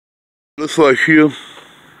Looks like here.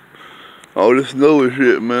 All this snow and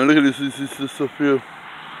shit, man. Look at this stuff here.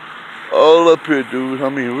 All up here, dude. I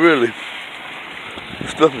mean, really.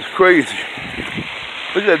 This stuff is crazy.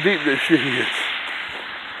 Look how deep that shit is.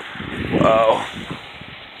 Wow.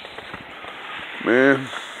 Man.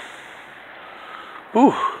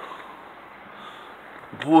 Whew.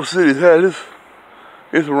 Bull City's had this.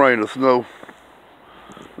 It's rain or snow.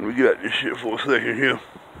 Let me get out this shit for a second here.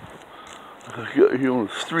 Let's get out here on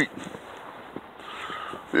the street.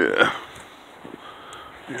 Yeah.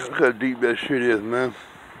 Look how deep that shit is, man.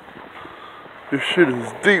 This shit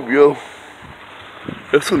is deep, yo.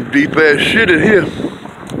 There's some deep ass shit in here.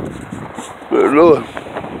 Good Lord.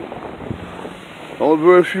 Only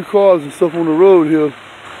very few cars and stuff on the road here.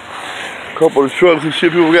 A couple of trucks and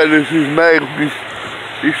shit. People got these mags,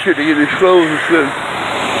 these shit to get these clothes and shit.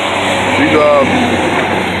 These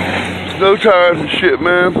snow tires and shit,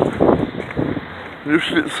 man. This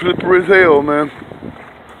shit's slippery as hell, man.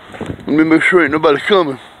 Let me make sure ain't nobody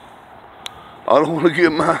coming. I don't want to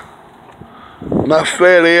get my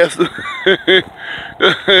fat ass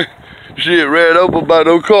shit ran over by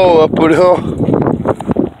no car I put it on.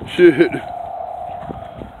 Shit.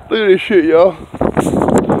 Look at this shit, y'all.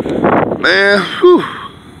 Man, whew.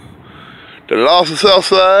 The lost the south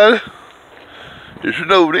side. It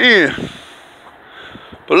should over the end.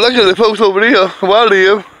 But luckily the folks over there where I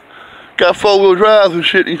live got 4-wheel drives and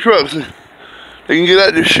shit in trucks. And they can get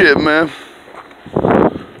out this shit, man.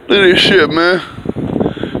 Look at this shit, man.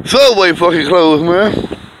 Subway fucking closed, man.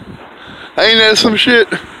 Ain't that some shit?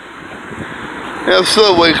 That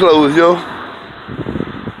Subway closed, yo.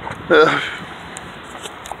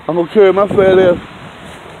 I'm gonna carry my fat ass.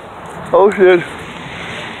 Oh shit.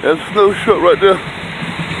 That's a snow truck right there.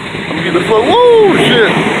 I'm gonna get the fuck. Woo,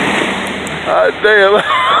 shit. God damn.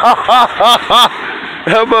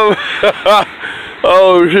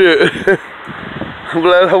 Oh shit. I'm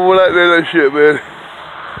glad I went out there that shit, man.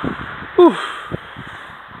 Whew.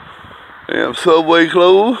 Damn, Subway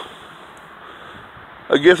closed.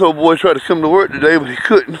 I guess old boy tried to come to work today, but he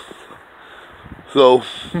couldn't. So,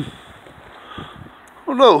 I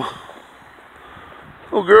don't know.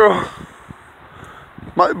 Oh girl,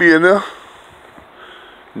 might be in there.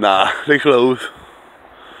 Nah, they closed.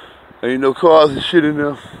 Ain't no cars and shit in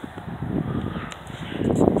there.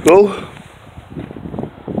 So,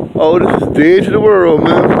 oh, this is the edge of the world,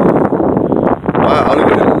 man. Wow,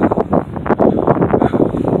 look at it.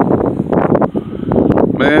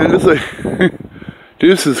 Man,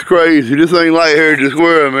 this is crazy. This ain't like Heritage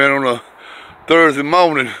Square, man, on a Thursday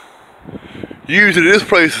morning. Usually this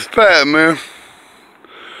place is packed, man.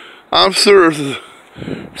 I'm serious as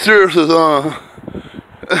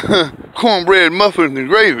cornbread muffins and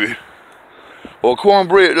gravy. Or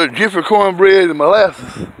cornbread, Jiffy cornbread and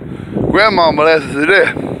molasses. Grandma molasses is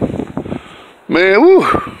that. Man, woo.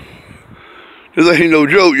 This ain't no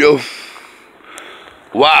joke, yo.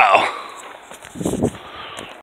 Wow.